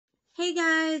Hey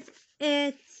guys,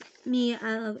 it's me,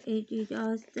 I love AG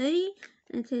Dolls 30,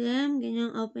 and today I'm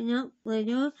gonna open up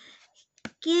little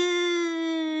Gabby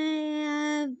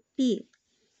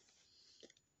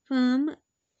from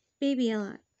Baby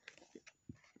Alive.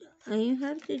 All you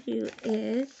have to do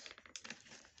is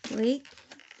break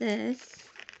this,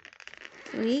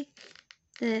 and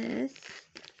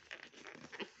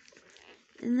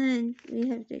then we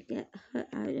have to get her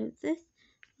out of this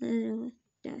little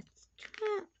death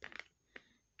trap.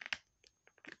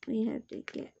 We have to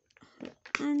get her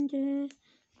under.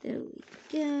 There we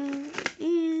go.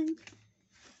 And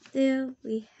there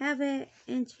we have it.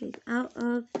 And she's out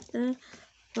of the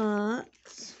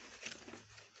box.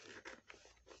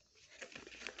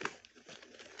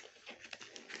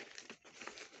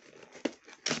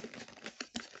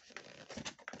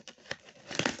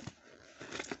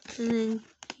 And then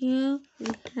here we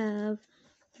have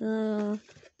the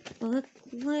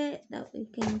booklet that we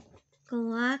can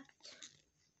collect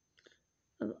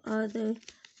of other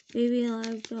Baby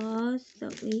Alive dolls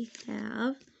that we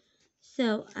have.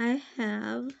 So I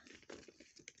have,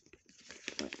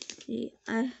 let's see,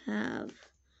 I have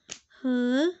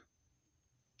her,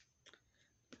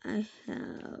 I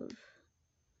have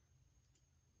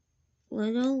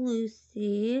little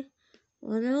Lucy,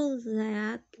 little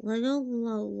Zach, little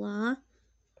Lola,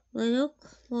 little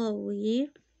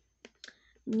Chloe,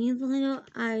 little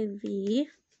Ivy,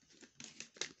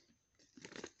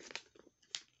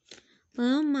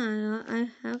 little Maya, I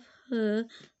have her,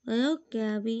 little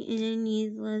Gabby, and I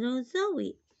need little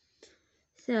Zoe.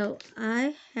 So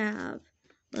I have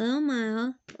little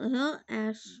Maya, little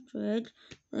Astrid,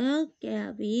 little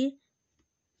Gabby,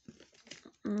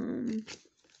 I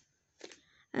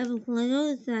have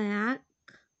little Zach,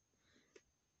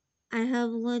 I have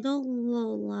little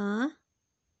Lola,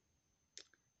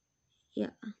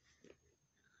 yeah,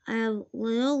 I have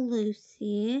little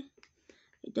Lucy,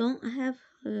 I don't have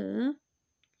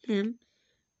him,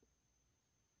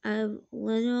 I have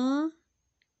little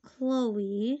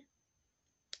Chloe,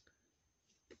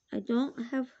 I don't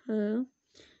have her,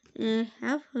 and I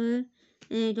have her,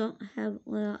 and I don't have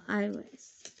little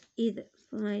Iris either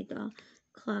for my doll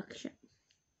collection.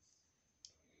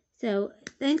 So,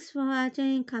 thanks for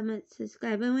watching, comment,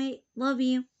 subscribe, and rate. Love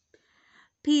you.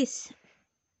 Peace.